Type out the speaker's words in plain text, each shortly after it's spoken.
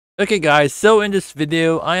Okay guys, so in this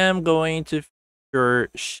video, I am going to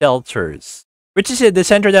feature SHELTERZ, which is a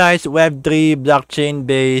decentralized Web3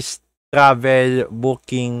 blockchain-based travel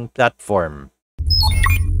booking platform.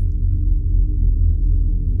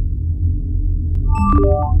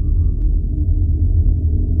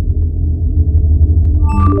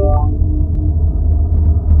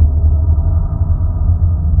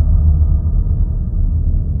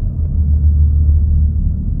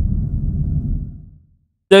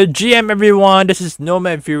 So GM everyone, this is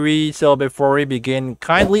Nomad Fury. So before we begin,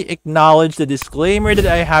 kindly acknowledge the disclaimer that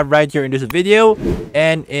I have right here in this video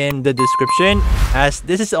and in the description, as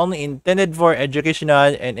this is only intended for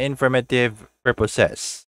educational and informative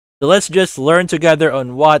purposes. So let's just learn together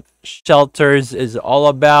on what SHELTERZ is all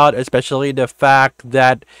about, especially the fact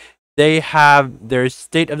that they have their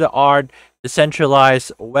state-of-the-art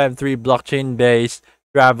decentralized Web3 blockchain-based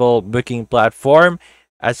travel booking platform,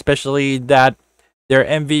 especially that their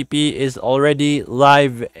MVP is already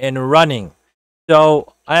live and running.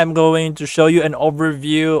 So I am going to show you an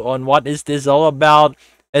overview on what is this all about,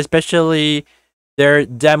 especially their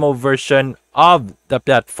demo version of the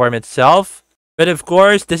platform itself. But of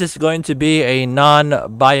course, this is going to be a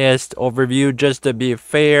non-biased overview just to be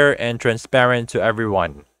fair and transparent to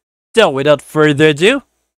everyone. So without further ado,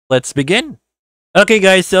 let's begin. Okay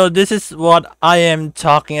guys, so this is what I am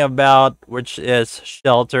talking about, which is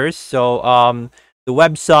SHELTERZ. So the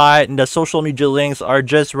website and the social media links are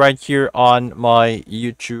just right here on my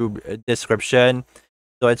YouTube description.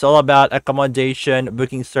 So it's all about accommodation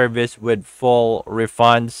booking service with full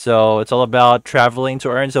refund. So it's all about traveling to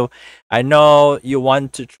earn. So I know you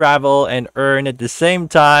want to travel and earn at the same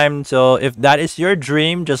time. So if that is your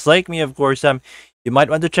dream, just like me, of course, you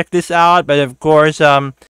might want to check this out. But of course,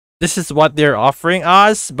 this is what they're offering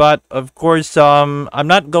us. But of course, I'm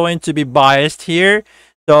not going to be biased here.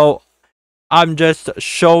 So I'm just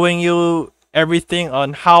showing you everything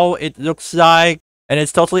on how it looks like, and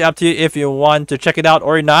it's totally up to you if you want to check it out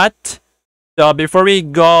or not. So before we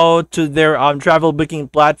go to their travel booking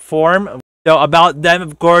platform, so about them,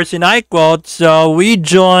 of course, and I quote, so we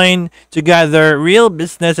join together real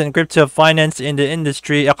business and crypto finance in the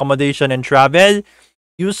industry, accommodation and travel.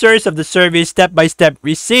 Users of the service step by step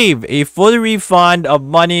receive a full refund of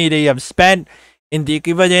money they have spent in the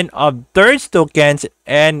equivalent of THRS tokens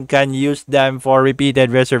and can use them for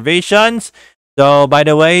repeated reservations. So by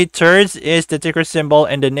the way, THRS is the ticker symbol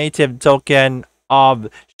and the native token of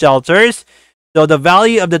SHELTERZ. So the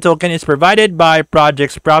value of the token is provided by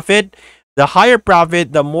project's profit. The higher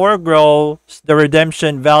profit, the more grows the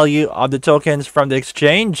redemption value of the tokens from the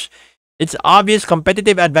exchange. Its obvious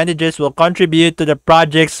competitive advantages will contribute to the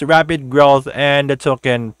project's rapid growth and the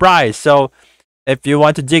token price. So if you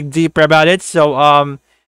want to dig deeper about it, so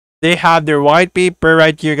they have their white paper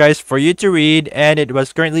right here, guys, for you to read, and it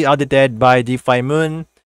was currently audited by DeFi Moon.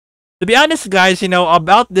 To be honest, guys,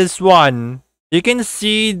 about this one, you can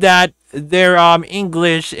see that their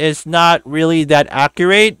English is not really that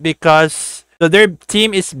accurate because their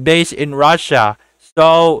team is based in Russia.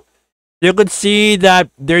 So you could see that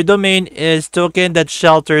their domain is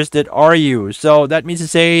token.shelters.ru. So that means to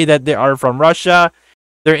say that they are from Russia.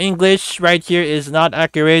 Their English right here is not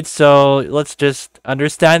accurate, so let's just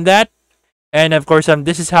understand that. And of course,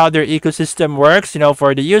 this is how their ecosystem works,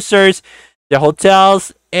 for the users, the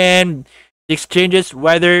hotels, and the exchanges,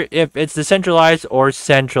 whether if it's decentralized or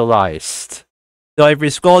centralized. So if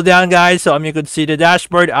we scroll down, guys, so you could see the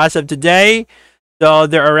dashboard as of today. So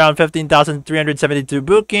there are around 15,372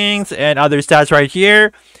 bookings and other stats right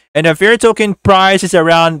here. And the fair token price is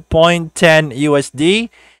around 0.10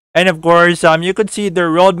 USD. And of course, you could see the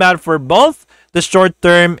roadmap for both the short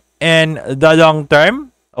term and the long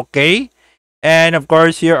term. Okay. And of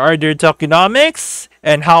course, here are their tokenomics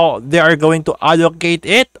and how they are going to allocate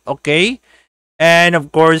it. Okay. And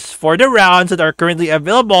of course, for the rounds that are currently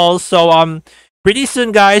available. So pretty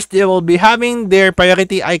soon, guys, they will be having their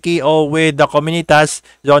priority IKO with the Comunitas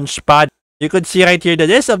Launchpad. You could see right here the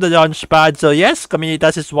list of the Launchpad. So yes,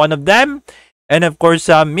 Comunitas is one of them. And of course,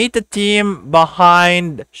 meet the team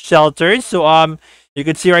behind SHELTERZ. So you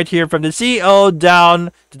can see right here from the CEO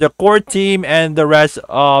down to the core team and the rest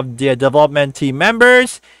of the development team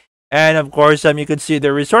members. And of course, you can see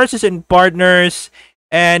the resources and partners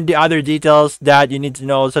and the other details that you need to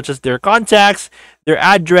know, such as their contacts, their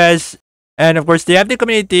address, and of course, they have the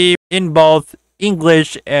community in both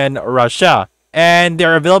English and Russia. And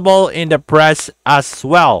they're available in the press as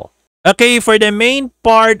well. Okay, for the main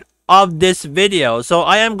part of this video, so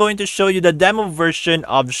I am going to show you the demo version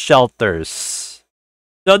of SHELTERZ.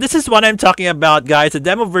 So this is what I'm talking about, guys, the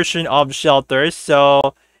demo version of SHELTERZ.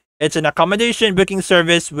 So It's an accommodation booking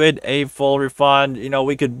service with a full refund. You know,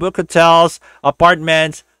 we could book hotels,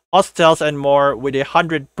 apartments, hostels, and more with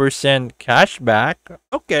 100% cashback.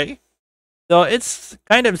 Okay. So it's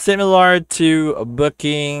kind of similar to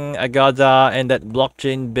Booking, Agada, and that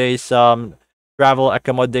blockchain-based travel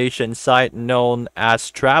accommodation site known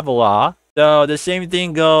as Travala. So the same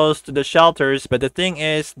thing goes to the shelters, but the thing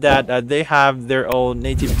is that they have their own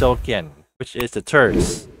native token, which is the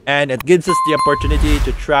TERS, and it gives us the opportunity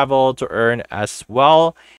to travel to earn as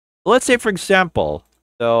well. Let's say, for example,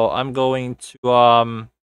 so I'm going to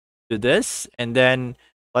do this, and then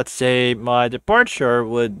let's say my departure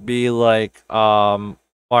would be like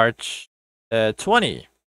March 20.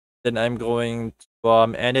 Then I'm going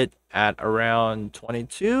to end it at around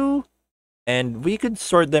 22, and we could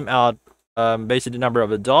sort them out based on the number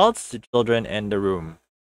of adults, the children, and the room.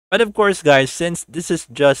 But of course, guys, since this is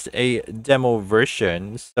just a demo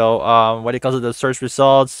version, so when it comes to the search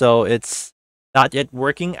results, so it's not yet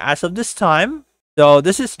working as of this time. So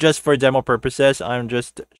this is just for demo purposes. I'm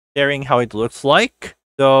just sharing how it looks like.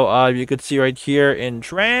 So you could see right here in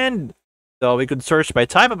trend. So we could search by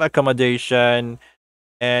type of accommodation,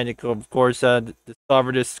 and you could of course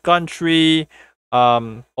discover this country,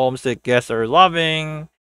 homes that guests are loving,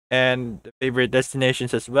 and the favorite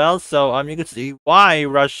destinations as well. So you can see why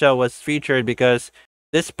Russia was featured, because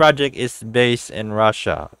this project is based in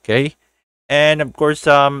Russia. Okay, and of course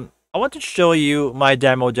I want to show you my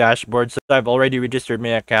demo dashboard. So I've already registered my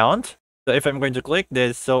account. So if I'm going to click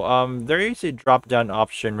this, so there is a drop down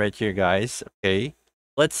option right here, guys. Okay,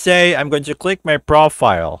 let's say I'm going to click my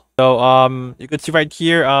profile. So you can see right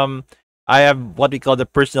here I have what we call the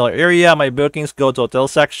personal area. My bookings go to hotel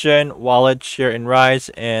section, wallet, share and rise,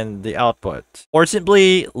 and the output, or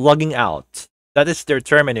simply logging out. That is their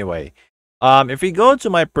term anyway. If we go to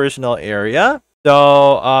my personal area,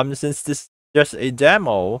 so since this is just a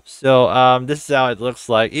demo, so this is how it looks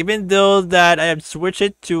like. Even though that I have switched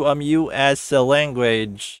it to US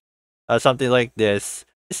language, something like this.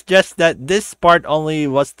 It's just that this part only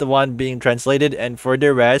was the one being translated, and for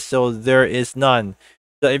the rest, so there is none.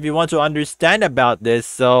 So if you want to understand about this,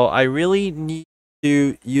 so I really need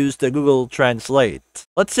to use the Google Translate.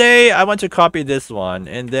 Let's say I want to copy this one,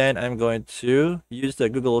 and then I'm going to use the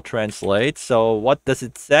Google Translate. So what does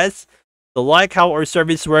it says? So like how our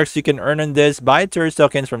service works, you can earn on this, buy TERS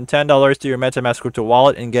tokens from $10 to your MetaMask crypto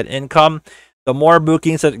wallet and get income. The more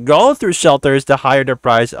bookings that go through SHELTERZ, the higher the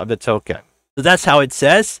price of the token. So that's how it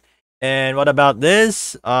says. And what about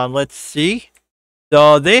this? Let's see.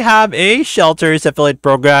 So they have a SHELTERZ affiliate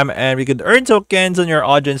program, and we could earn tokens on your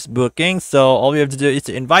audience booking. So all you have to do is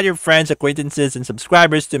to invite your friends, acquaintances, and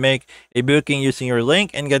subscribers to make a booking using your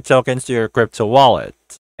link and get tokens to your crypto wallet.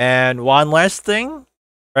 And one last thing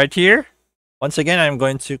right here. Once again, I'm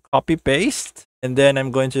going to copy paste, and then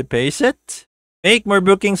I'm going to paste it. Make more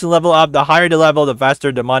bookings and level up. The higher the level, the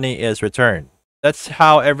faster the money is returned. That's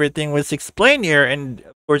how everything was explained here. And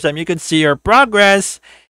of course, you can see your progress.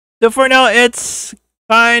 So for now, it's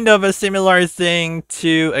kind of a similar thing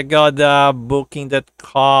to Agada,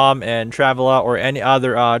 Booking.com, and Travala, or any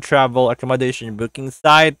other travel accommodation booking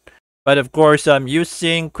site. But of course,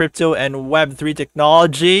 using crypto and Web3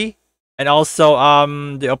 technology, and also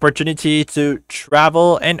the opportunity to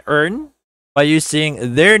travel and earn by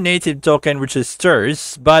using their native token, which is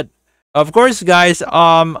TERS. But of course, guys,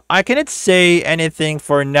 I cannot say anything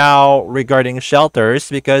for now regarding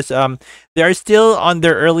SHELTERZ, because they are still on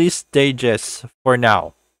their early stages for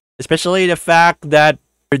now. Especially the fact that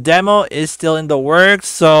their demo is still in the works.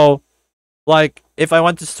 So, like, if I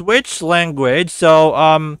want to switch language,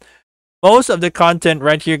 so most of the content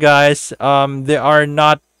right here, guys, they are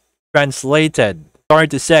not translated. Sorry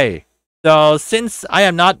to say. So since I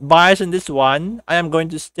am not biased in this one, I am going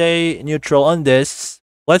to stay neutral on this.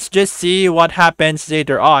 Let's just see what happens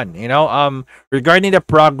later on, regarding the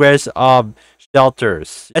progress of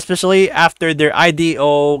SHELTERZ, especially after their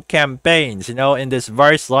IDO campaigns, in this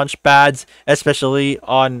various launch pads, especially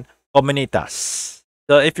on Comunitas.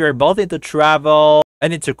 So if you're both into travel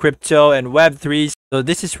and into crypto and Web3, so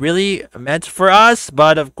this is really meant for us.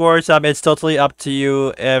 But of course, it's totally up to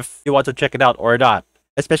you if you want to check it out or not.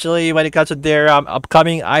 Especially when it comes to their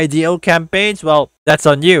upcoming IDO campaigns, well, that's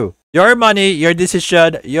on you. Your money, your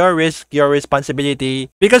decision, your risk, your responsibility.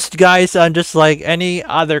 Because guys, just like any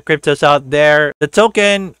other cryptos out there, the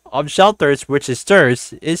token of SHELTERZ, which is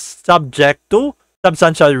TERS, is subject to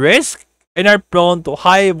substantial risk and are prone to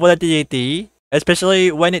high volatility, especially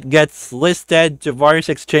when it gets listed to various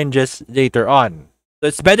exchanges later on. So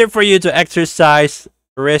it's better for you to exercise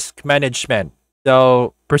risk management.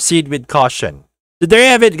 So proceed with caution. So there you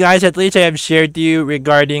have it, guys. At least I have shared to you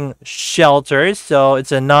regarding SHELTERZ. So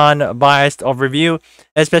it's a non-biased overview,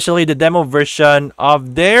 especially the demo version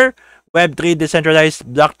of their Web3 decentralized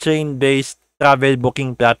blockchain-based travel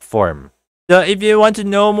booking platform. So if you want to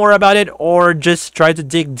know more about it or just try to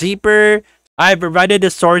dig deeper, I provided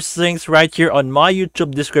the source links right here on my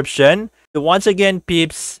YouTube description. So once again,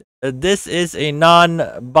 peeps, this is a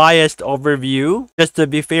non-biased overview, just to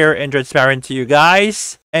be fair and transparent to you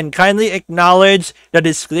guys. And kindly acknowledge the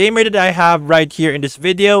disclaimer that I have right here in this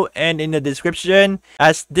video and in the description,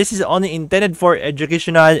 as this is only intended for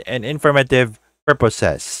educational and informative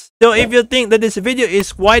purposes. So if you think that this video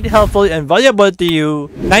is quite helpful and valuable to you,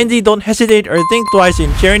 kindly don't hesitate or think twice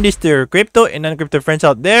in sharing this to your crypto and non-crypto friends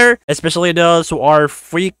out there, especially those who are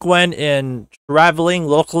frequent in traveling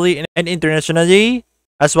locally and internationally,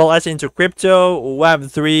 as well as into crypto,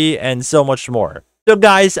 Web3, and so much more. So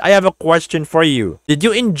guys, I have a question for you. Did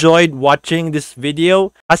you enjoy watching this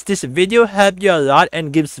video? Has this video helped you a lot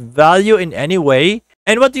and gives value in any way?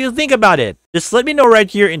 And what do you think about it? Just let me know right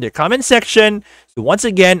here in the comment section. So once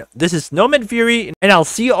again, this is Nomad Fury, and I'll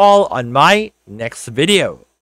see you all on my next video.